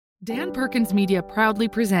Dan Perkins Media proudly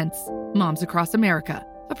presents Moms Across America,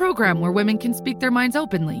 a program where women can speak their minds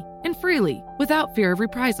openly and freely without fear of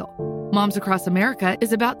reprisal. Moms Across America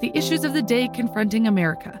is about the issues of the day confronting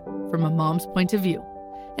America from a mom's point of view.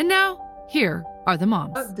 And now, here are the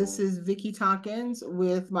moms. This is Vickey Tompkins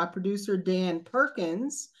with my producer, Dan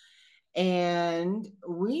Perkins, and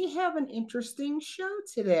we have an interesting show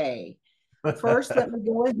today. First, let me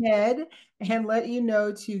go ahead and let you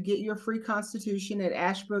know to get your free constitution at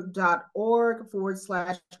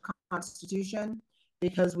ashbrook.org/constitution,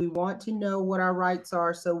 because we want to know what our rights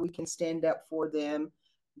are so we can stand up for them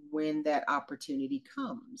when that opportunity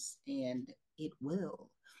comes, and it will.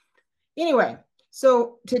 Anyway,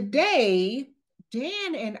 so today,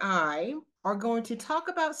 Dan and I are going to talk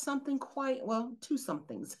about something two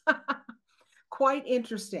somethings. Quite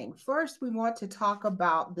interesting. First, we want to talk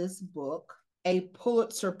about this book, a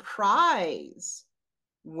Pulitzer Prize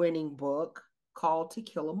winning book called To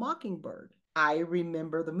Kill a Mockingbird. I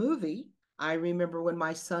remember the movie. I remember when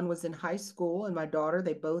my son was in high school and my daughter,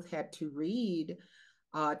 they both had to read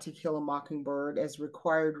To Kill a Mockingbird as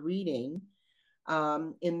required reading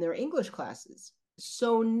in their English classes.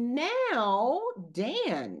 So now,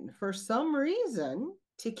 Dan, for some reason,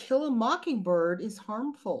 To Kill a Mockingbird is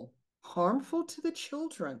harmful to the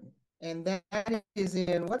children. And that is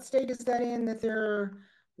in, what state is that in that they're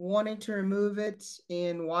wanting to remove it?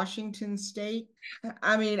 In Washington state?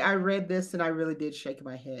 I mean, I read this and I really did shake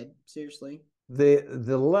my head. Seriously.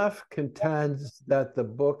 The left contends that the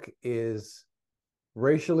book is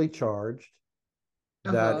racially charged,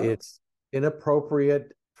 that it's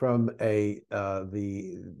inappropriate from the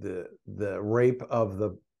rape of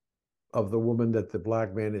the woman that the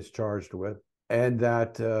black man is charged with, and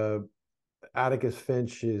that Atticus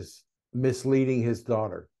Finch is misleading his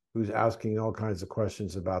daughter, who's asking all kinds of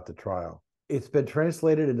questions about the trial. It's been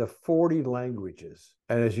translated into 40 languages,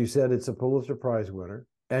 and as you said, it's a Pulitzer Prize winner,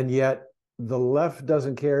 and yet the left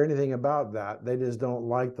doesn't care anything about that. They just don't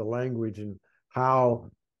like the language and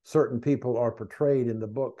how certain people are portrayed in the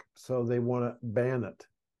book, so they want to ban it.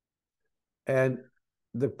 And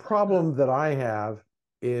the problem that I have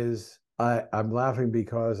is I'm laughing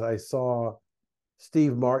because I saw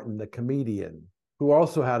Steve Martin, the comedian, who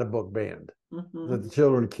also had a book banned, that the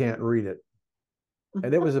children can't read it.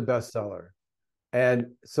 And it was a bestseller.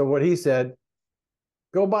 And so what he said,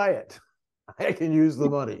 go buy it. I can use the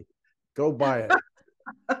money. Go buy it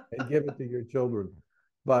and give it to your children.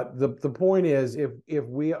 But the point is, if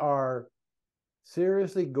we are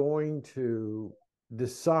seriously going to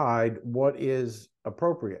decide what is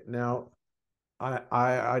appropriate. Now,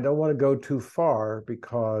 I don't want to go too far,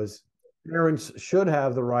 because parents should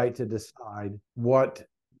have the right to decide what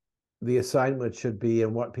the assignment should be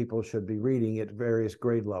and what people should be reading at various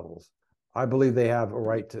grade levels. I believe they have a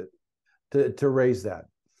right to raise that.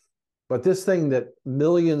 But this thing that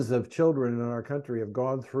millions of children in our country have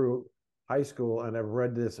gone through high school and have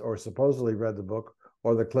read this, or supposedly read the book,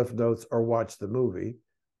 or the Cliff Notes, or watched the movie,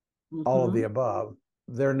 all of the above,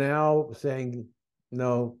 they're now saying,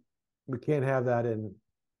 no, we can't have that in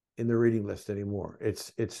the reading list anymore.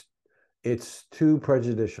 It's too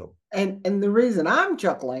prejudicial. And the reason I'm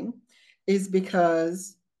chuckling is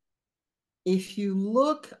because if you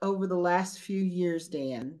look over the last few years,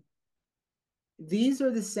 Dan, these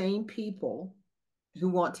are the same people who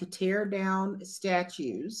want to tear down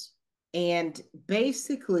statues and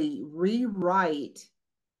basically rewrite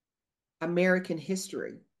American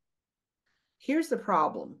history. Here's the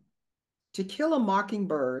problem. To Kill a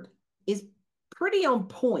Mockingbird is pretty on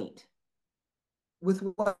point with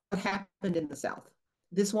what happened in the South.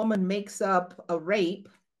 This woman makes up a rape,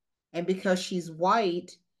 and because she's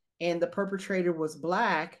white and the perpetrator was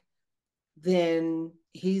black, then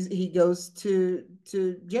he goes to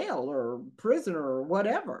jail or prison or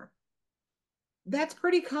whatever. That's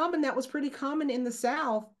pretty common. That was pretty common in the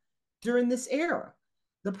South during this era.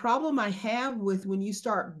 The problem I have with when you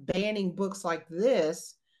start banning books like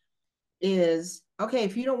this is, okay,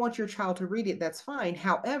 if you don't want your child to read it, that's fine.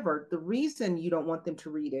 However, the reason you don't want them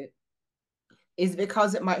to read it is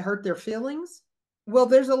because it might hurt their feelings. Well,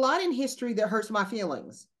 there's a lot in history that hurts my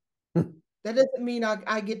feelings. That doesn't mean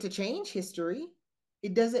I get to change history.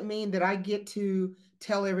 It doesn't mean that I get to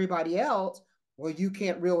tell everybody else, well, you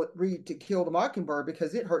can't read To Kill the Mockingbird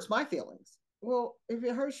because it hurts my feelings. Well, if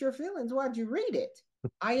it hurts your feelings, why'd you read it?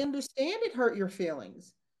 I understand it hurt your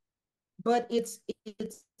feelings, but it's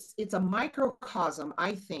a microcosm,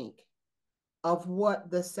 I think, of what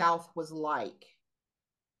the South was like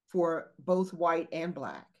for both white and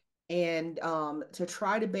black. And to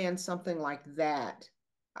try to ban something like that,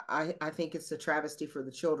 I think it's a travesty for the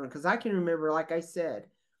children. Because I can remember, like I said,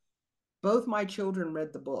 Both my children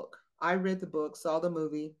read the book. I read the book, saw the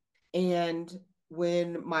movie, and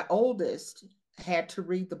when my oldest had to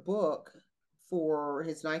read the book for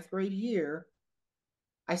his ninth grade year,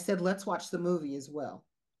 I said, let's watch the movie as well.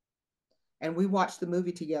 And we watched the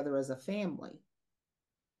movie together as a family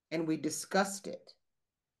and we discussed it.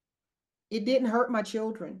 It didn't hurt my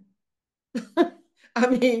children. I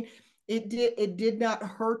mean, it did not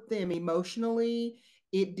hurt them emotionally.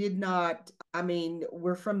 It did not, I mean,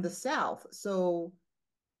 we're from the South, so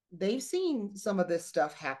they've seen some of this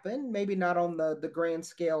stuff happen, maybe not on the grand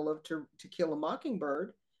scale of to kill a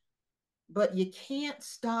mockingbird, but you can't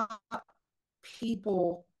stop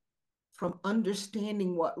people from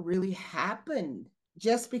understanding what really happened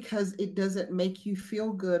just because it doesn't make you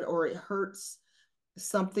feel good or it hurts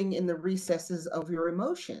something in the recesses of your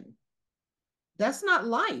emotion. That's not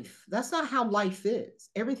life. That's not how life is.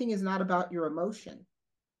 Everything is not about your emotion.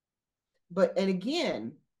 But, and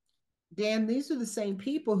again, Dan, these are the same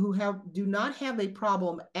people who do not have a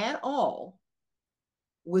problem at all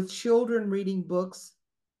with children reading books,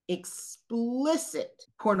 explicit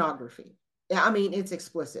pornography. I mean, it's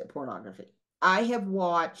explicit pornography. I have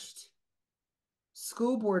watched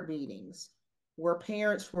school board meetings where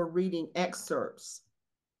parents were reading excerpts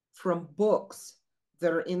from books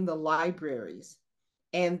that are in the libraries.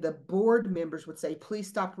 And the board members would say, please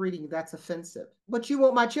stop reading, that's offensive. But you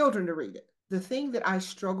want my children to read it. The thing that I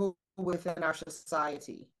struggle with in our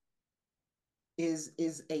society is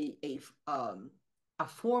a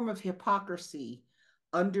form of hypocrisy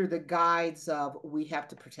under the guise of we have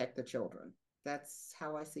to protect the children. That's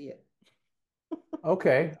how I see it.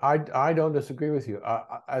 Okay, I don't disagree with you.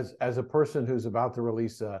 As a person who's about to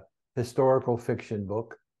release a historical fiction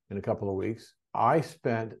book in a couple of weeks, I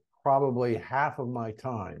spent probably half of my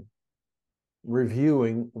time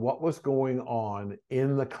reviewing what was going on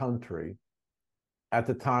in the country at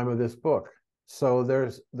the time of this book. So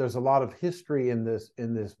there's a lot of history in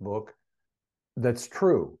this book that's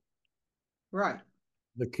true. Right.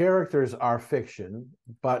 The characters are fiction,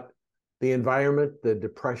 but the environment, the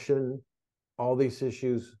depression, all these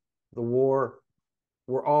issues, the war,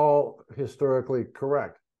 were all historically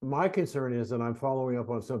correct. My concern is, and I'm following up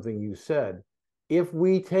on something you said, if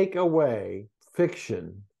we take away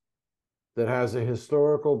fiction that has a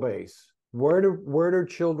historical base, where do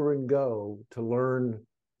children go to learn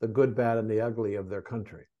the good, bad, and the ugly of their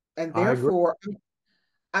country? And therefore,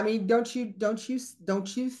 I mean, don't you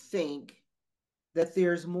think that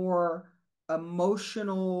there's more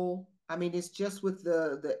emotional? I mean, it's just with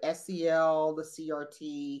the SEL, the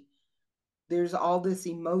CRT. There's all this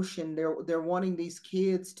emotion. They're wanting these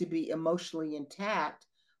kids to be emotionally intact,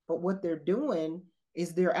 but what they're doing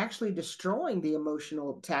is they're actually destroying the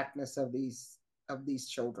emotional intactness of these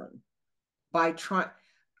children by trying.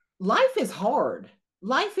 Life is hard.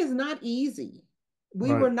 Life is not easy.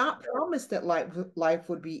 We Right. were not promised that life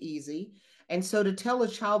would be easy. And so to tell a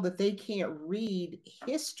child that they can't read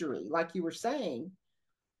history, like you were saying,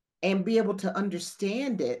 and be able to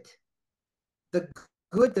understand it, the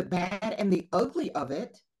good, the bad, and the ugly of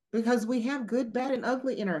it, because we have good, bad, and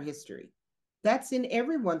ugly in our history. That's in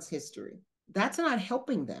everyone's history. That's not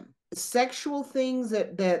helping them. Sexual things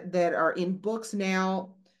that are in books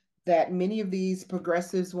now that many of these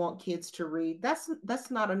progressives want kids to read,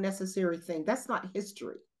 that's not a necessary thing. That's not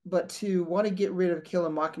history. But to want to get rid of Kill a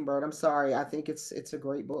Mockingbird, I'm sorry, I think it's a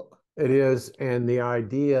great book. It is, and the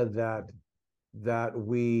idea that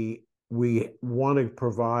we want to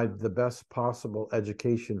provide the best possible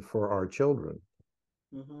education for our children.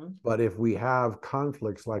 Mm-hmm. But if we have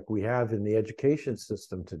conflicts like we have in the education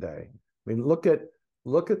system today, I mean, look at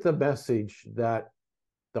the message that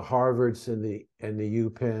the Harvards and the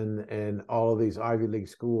UPenn and all of these Ivy League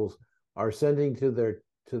schools are sending to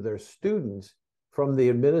their students from the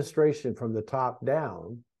administration, from the top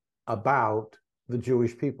down, about the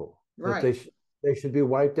Jewish people. Right. That they should be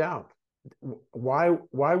wiped out. Why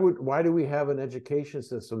do we have an education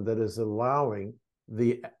system that is allowing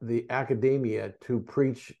the academia to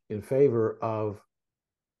preach in favor of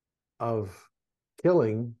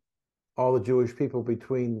killing all the Jewish people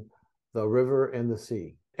between the river and the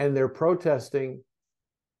sea? And they're protesting,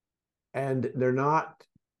 and they're not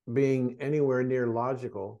being anywhere near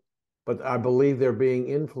logical, but I believe they're being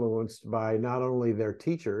influenced by not only their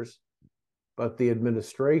teachers, but the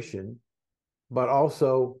administration, but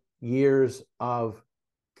also years of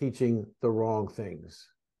teaching the wrong things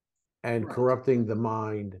and right. corrupting the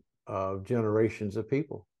mind of generations of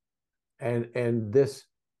people. And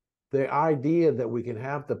the idea that we can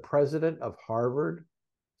have the president of Harvard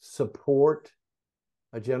support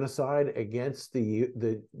a genocide against the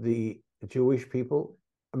Jewish people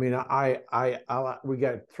I mean, we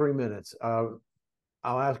got 3 minutes. I'll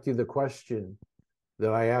ask you the question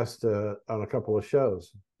that I asked on a couple of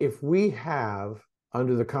shows. If we have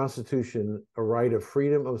under the Constitution a right of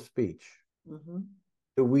freedom of speech,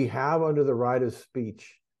 do we have under the right of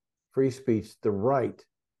speech, free speech, the right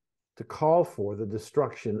to call for the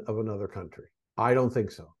destruction of another country? I don't think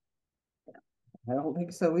so. I don't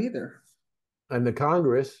think so either. And the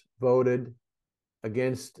Congress voted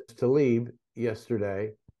against Tlaib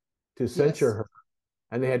yesterday to censure her.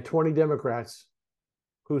 And they had 20 Democrats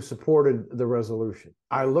who supported the resolution.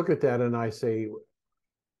 I look at that and I say,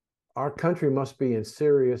 our country must be in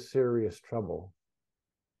serious, serious trouble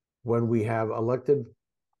when we have elected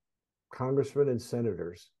congressmen and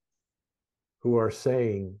senators who are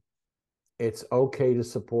saying it's okay to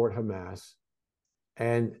support Hamas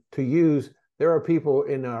and to use, there are people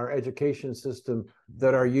in our education system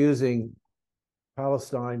that are using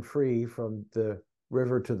Palestine free from the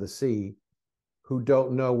river to the sea who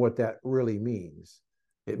don't know what that really means.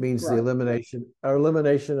 It means the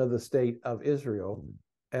elimination of the state of Israel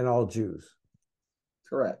and all Jews.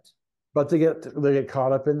 Correct. But they get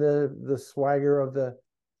caught up in the swagger of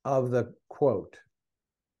the quote.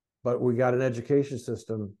 But we got an education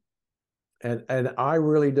system, and I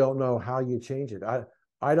really don't know how you change it.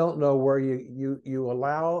 I don't know where you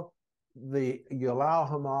allow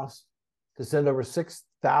Hamas to send over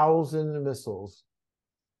 6,000 missiles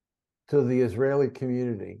to the Israeli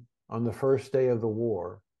community on the first day of the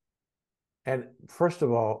war. And first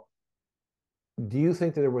of all, do you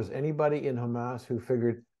think that there was anybody in Hamas who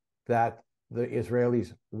figured that the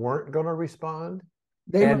Israelis weren't going to respond?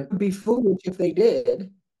 They would be foolish if they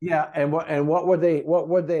did. Yeah, and what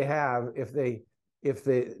would they have if they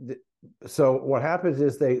so what happens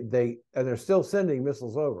is they and they're still sending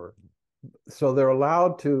missiles over. So they're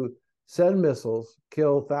allowed to send missiles,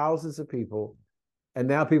 kill thousands of people, and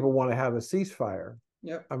now people want to have a ceasefire.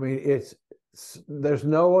 Yep. I mean, there's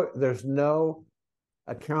no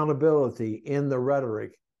accountability in the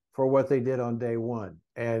rhetoric for what they did on day one,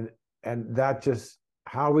 and that just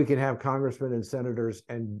how we can have congressmen and senators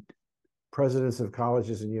and presidents of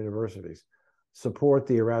colleges and universities support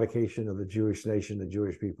the eradication of the Jewish nation, the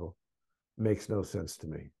Jewish people, makes no sense to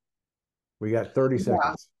me. We got 30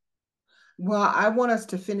 seconds. Well, I want us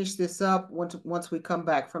to finish this up once we come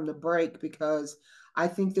back from the break, because I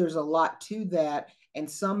think there's a lot to that. And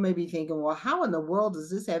some may be thinking, well, how in the world does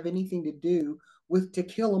this have anything to do with To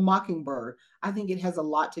Kill a Mockingbird? I think it has a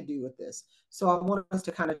lot to do with this. So I want us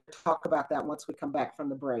to kind of talk about that once we come back from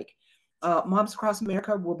the break. Moms Across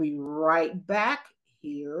America will be right back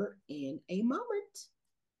here in a moment.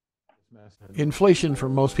 Inflation for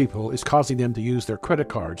most people is causing them to use their credit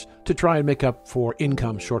cards to try and make up for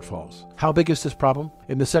income shortfalls. How big is this problem?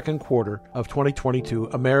 In the second quarter of 2022,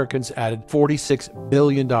 Americans added $46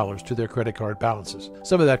 billion to their credit card balances.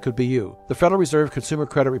 Some of that could be you. The Federal Reserve Consumer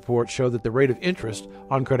Credit Report showed that the rate of interest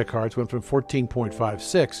on credit cards went from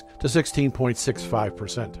 14.56 to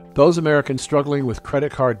 16.65%. Those Americans struggling with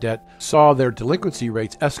credit card debt saw their delinquency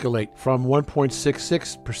rates escalate from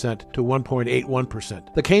 1.66% to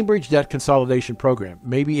 1.81%. The Cambridge Debt Consolidation Program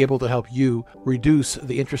may be able to help you reduce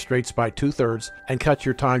the interest rates by 2/3 and cut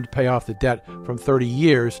your time to pay off the debt from 30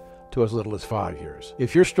 years to as little as 5 years.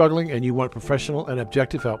 If you're struggling and you want professional and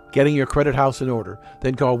objective help getting your credit house in order,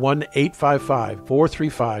 then call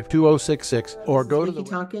 1-855-435-2066 or go to Vickey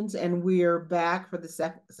Tompkins, and we're back for the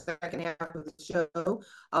second half of the show.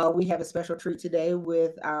 We have a special treat today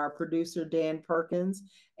with our producer, Dan Perkins,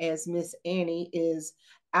 as Miss Annie is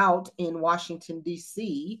out in Washington,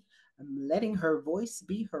 D.C., letting her voice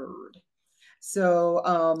be heard. So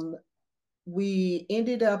we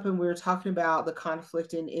ended up and we were talking about the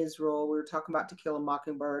conflict in Israel. We were talking about To Kill a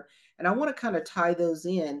Mockingbird. And I want to kind of tie those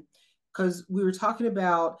in because we were talking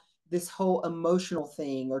about this whole emotional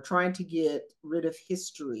thing or trying to get rid of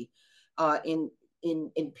history in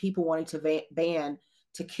people wanting to ban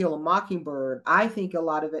To Kill a Mockingbird. I think a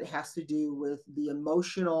lot of it has to do with the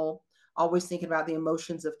emotional, always thinking about the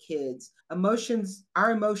emotions of kids.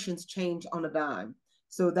 Our emotions change on a dime.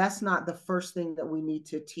 So that's not the first thing that we need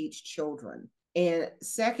to teach children. And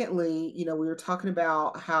secondly, we were talking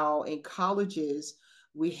about how in colleges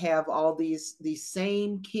we have all these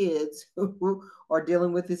same kids who are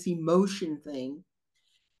dealing with this emotion thing.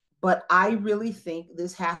 But I really think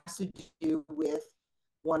this has to do with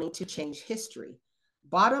wanting to change history.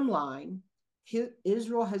 Bottom line,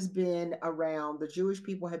 Israel has been around, the Jewish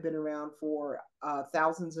people have been around for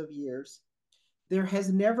thousands of years. There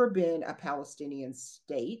has never been a Palestinian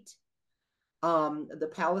state. The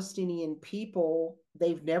Palestinian people,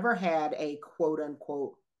 they've never had a quote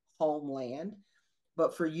unquote homeland.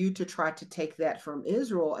 But for you to try to take that from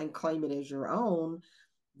Israel and claim it as your own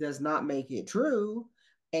does not make it true.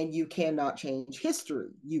 And you cannot change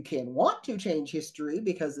history. You can want to change history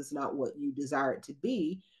because it's not what you desire it to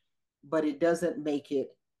be, but it doesn't make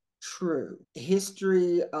it true.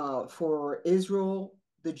 History for Israel,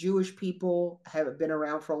 the Jewish people have been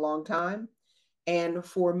around for a long time. And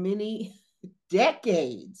for many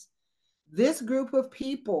decades, this group of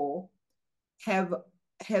people have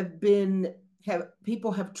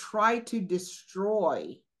people have tried to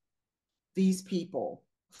destroy these people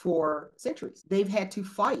for centuries. They've had to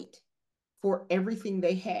fight for everything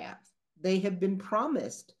they have. They have been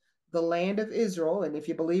promised the land of Israel, and if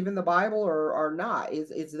you believe in the Bible or not,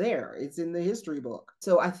 it's there. It's in the history book.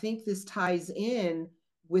 So I think this ties in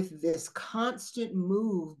with this constant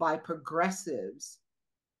move by progressives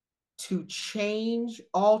to change,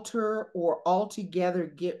 alter, or altogether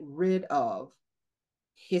get rid of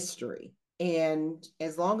history. And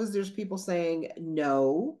as long as there's people saying,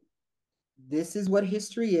 no, this is what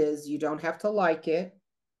history is, you don't have to like it,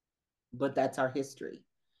 but that's our history.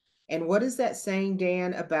 And what is that saying,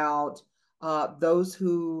 Dan, about those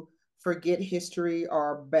who forget history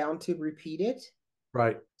are bound to repeat it?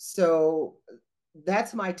 Right. So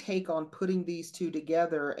that's my take on putting these two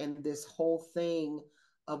together and this whole thing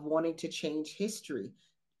of wanting to change history.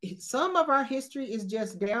 Some of our history is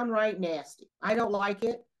just downright nasty. I don't like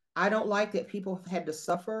it. I don't like that people have had to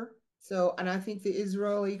suffer. So, and I think the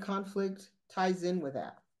Israeli conflict ties in with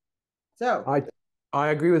that. So I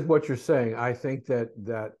agree with what you're saying. I think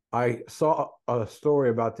that I saw a story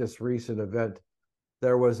about this recent event.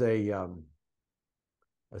 There was a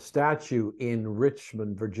statue in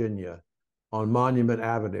Richmond, Virginia, on Monument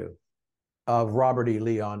Avenue of Robert E.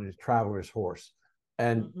 Lee on his traveler's horse.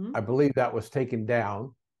 And I believe that was taken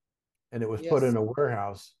down and it was put in a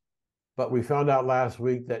warehouse. But we found out last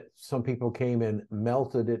week that some people came and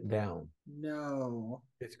melted it down. No.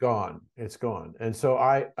 It's gone. It's gone. And so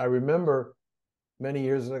I remember many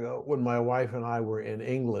years ago when my wife and I were in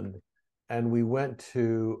England and we went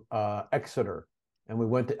to Exeter and we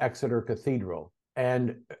went to Exeter Cathedral.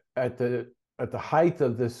 And at the height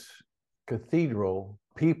of this cathedral,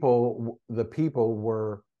 the people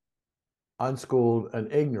were unschooled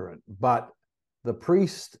and ignorant, but the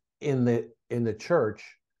priest in the church,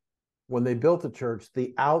 when they built the church,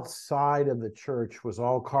 the outside of the church was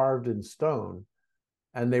all carved in stone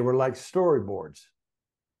and they were like storyboards.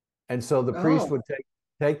 And so the priest would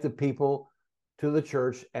take the people to the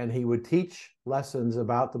church and he would teach lessons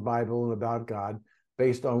about the Bible and about God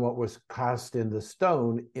based on what was cast in the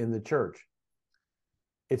stone in the church.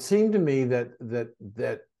 It seemed to me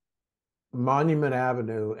that Monument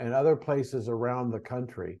Avenue and other places around the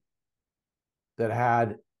country that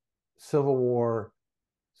had Civil War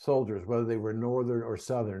soldiers, whether they were Northern or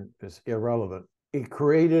Southern, is irrelevant. It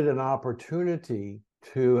created an opportunity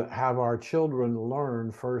to have our children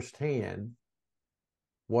learn firsthand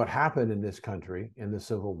what happened in this country in the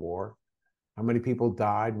Civil War, how many people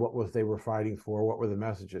died, what was they were fighting for, what were the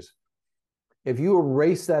messages. If you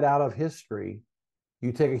erase that out of history,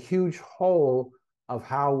 you take a huge hole of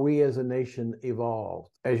how we as a nation evolved.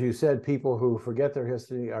 As you said, people who forget their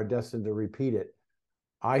history are destined to repeat it.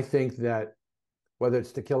 I think that whether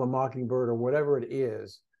it's To Kill a Mockingbird or whatever it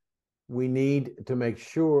is, we need to make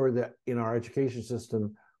sure that in our education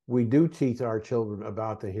system, we do teach our children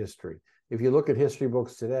about the history. If you look at history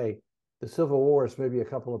books today, the Civil War is maybe a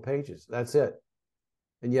couple of pages. That's it.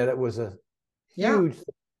 And yet it was a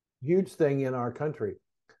huge thing in our country.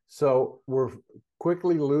 So we're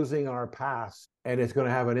quickly losing our past, and it's going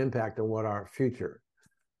to have an impact on what our future.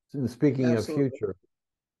 And speaking of future,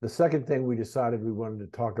 the second thing we decided we wanted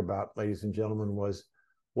to talk about, ladies and gentlemen, was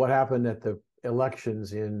what happened at the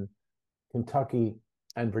elections in Kentucky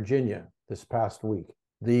and Virginia this past week.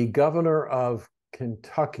 The governor of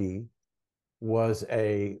Kentucky was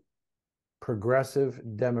a progressive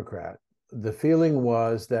Democrat. The feeling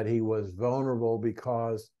was that he was vulnerable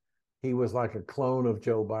because he was like a clone of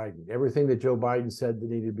Joe Biden. Everything that Joe Biden said that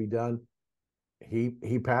needed to be done,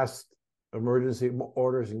 he passed emergency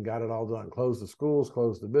orders and got it all done. Closed the schools,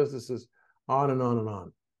 closed the businesses, on and on and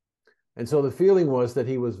on. And so the feeling was that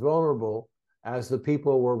he was vulnerable as the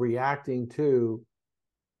people were reacting to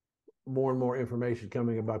more and more information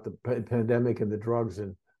coming about the pandemic and the drugs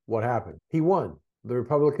and what happened. He won. The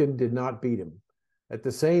Republican did not beat him. At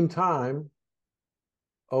the same time,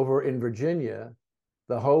 over in Virginia,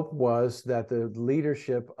 the hope was that the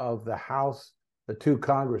leadership of the House, the two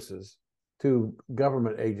Congresses, two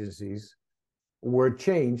government agencies, were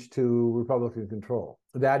changed to Republican control.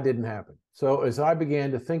 That didn't happen. So as I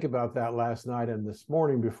began to think about that last night and this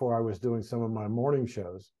morning before I was doing some of my morning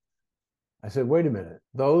shows, I said, wait a minute.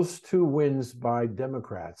 Those two wins by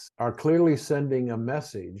Democrats are clearly sending a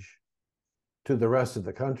message to the rest of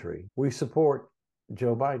the country. We support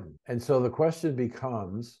Joe Biden. And so the question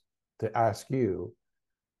becomes to ask you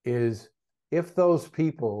is, if those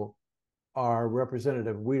people are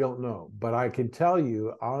representative, we don't know. But I can tell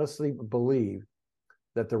you, honestly believe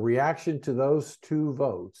that the reaction to those two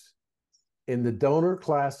votes in the donor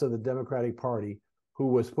class of the Democratic Party, who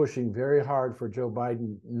was pushing very hard for Joe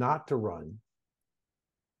Biden not to run,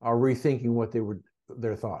 are rethinking what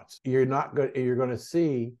their thoughts. You're going to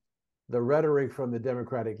see the rhetoric from the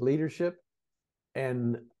Democratic leadership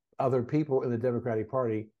and other people in the Democratic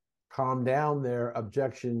Party calm down their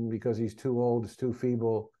objection because he's too old, he's too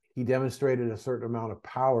feeble. He demonstrated a certain amount of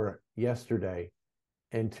power yesterday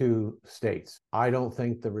in 2 states. I don't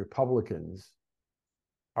think the Republicans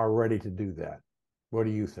are ready to do that. What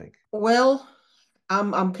do you think? Well,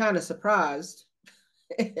 I'm kind of surprised,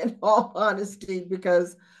 in all honesty,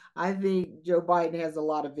 because I think Joe Biden has a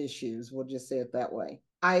lot of issues. We'll just say it that way.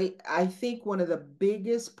 I think one of the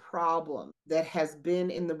biggest problems that has been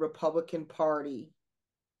in the Republican Party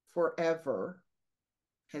forever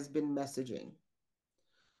has been messaging.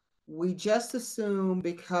 We just assume,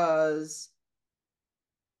 because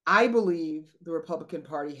I believe the Republican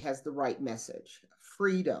Party has the right message: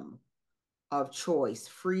 freedom of choice,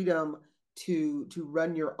 freedom to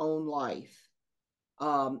run your own life,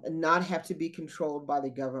 and not have to be controlled by the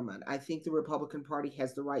government. I think the Republican Party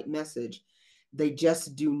has the right message. They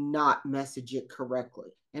just do not message it correctly.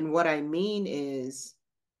 And what I mean is,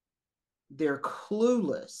 they're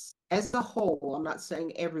clueless. As a whole, I'm not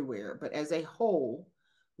saying everywhere, but as a whole,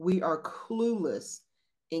 we are clueless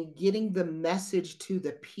in getting the message to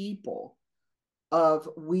the people of,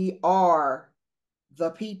 we are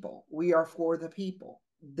the people. We are for the people.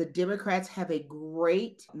 The Democrats have a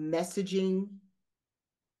great messaging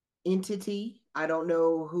entity. I don't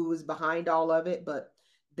know who is behind all of it, but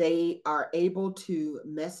they are able to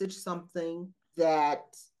message something that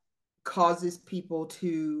causes people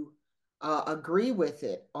to agree with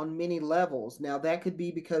it on many levels. Now, that could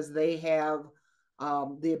be because they have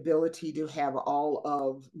the ability to have all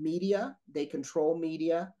of media. They control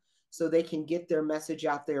media, so they can get their message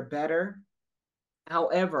out there better.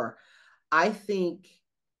 However, I think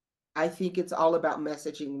it's all about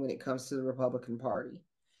messaging when it comes to the Republican Party,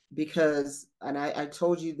 because, and I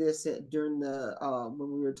told you this during the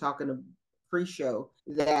when we were talking to pre-show,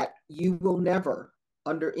 that you will never,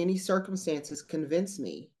 under any circumstances, convince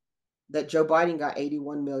me that Joe Biden got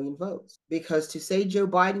 81 million votes. Because to say Joe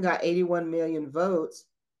Biden got 81 million votes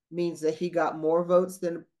means that he got more votes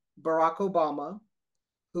than Barack Obama,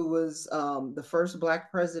 who was the first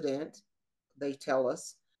Black president, they tell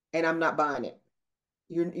us, and I'm not buying it.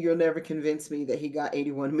 You'll never convince me that he got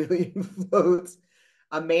 81 million votes.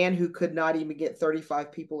 A man who could not even get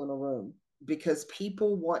 35 people in a room, because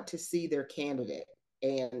people want to see their candidate,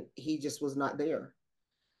 and he just was not there.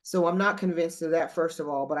 So I'm not convinced of that, first of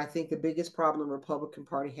all, but I think the biggest problem the Republican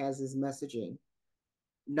Party has is messaging,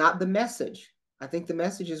 not the message. I think the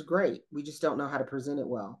message is great. We just don't know how to present it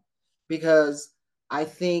well, because I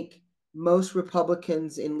think most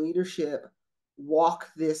Republicans in leadership walk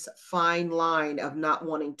this fine line of not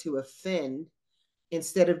wanting to offend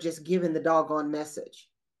instead of just giving the doggone message.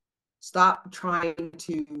 Stop trying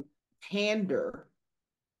to pander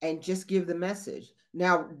and just give the message.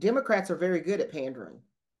 Now, Democrats are very good at pandering,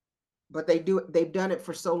 but they've done it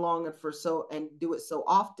for so long and do it so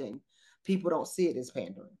often, people don't see it as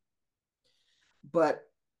pandering. But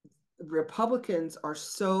Republicans are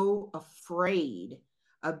so afraid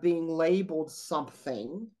of being labeled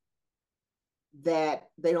something that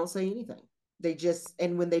they don't say anything. They just,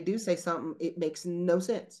 and when they do say something, it makes no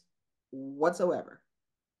sense whatsoever.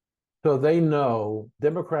 So they know,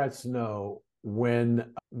 Democrats know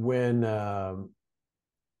when they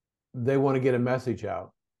want to get a message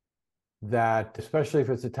out, that especially if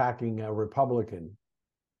it's attacking a Republican,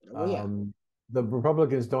 the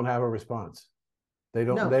Republicans don't have a response. They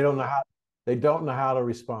don't know how to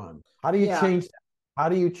respond. How do you change that? How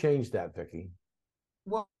do you change that, Vickey?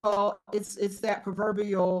 Well, it's that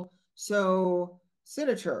proverbial, so,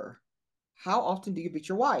 Senator, how often do you beat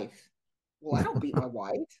your wife? Well, I don't beat my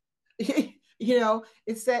wife.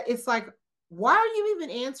 It's that, it's like, why are you even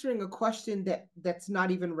answering a question that's not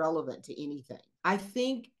even relevant to anything? I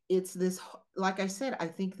think it's this, like I said, I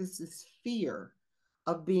think this is fear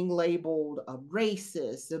of being labeled a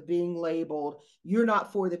racist, of being labeled, you're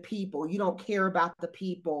not for the people, you don't care about the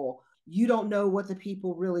people, you don't know what the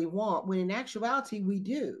people really want, when in actuality we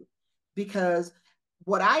do. Because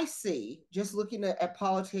what I see, just looking at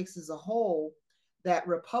politics as a whole, that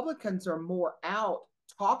Republicans are more out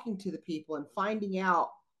talking to the people and finding out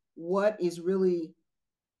what is really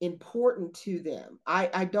important to them.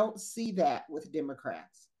 I don't see that with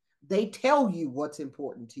Democrats. They tell you what's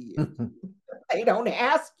important to you. They don't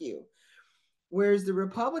ask you. Whereas the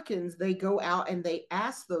Republicans, they go out and they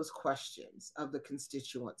ask those questions of the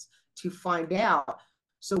constituents to find out.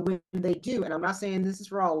 So when they do, and I'm not saying this is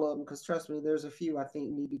for all of them, because trust me, there's a few I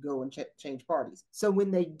think need to go and change parties. So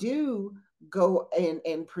when they do go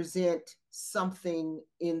and present something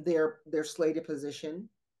in their slated position,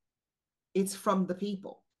 it's from the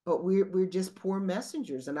people. But we're just poor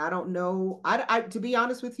messengers. And I don't know, I to be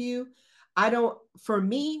honest with you, for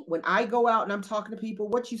me, when I go out and I'm talking to people,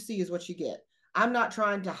 what you see is what you get. I'm not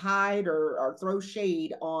trying to hide or throw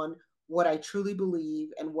shade on what I truly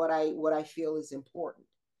believe and what I feel is important.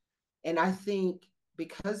 And I think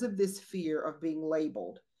because of this fear of being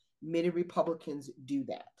labeled, many Republicans do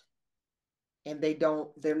that. And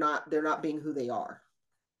they're not being who they are.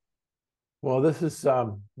 Well, this is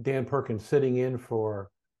Dan Perkins sitting in for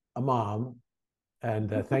a mom. And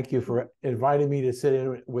thank you for inviting me to sit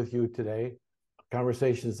in with you today.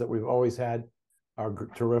 Conversations that we've always had are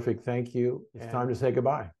terrific. Thank you. It's time to say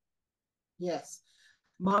goodbye. Yes.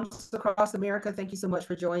 Moms across America, thank you so much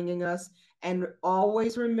for joining us. And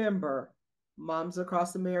always remember, moms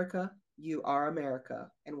across America, you are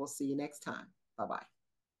America. And we'll see you next time. Bye-bye.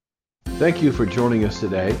 Thank you for joining us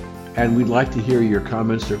today. And we'd like to hear your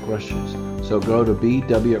comments or questions. So go to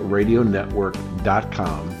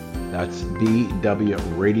bwradionetwork.com. That's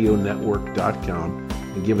bwradionetwork.com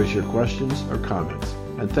and give us your questions or comments.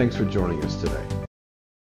 And thanks for joining us today.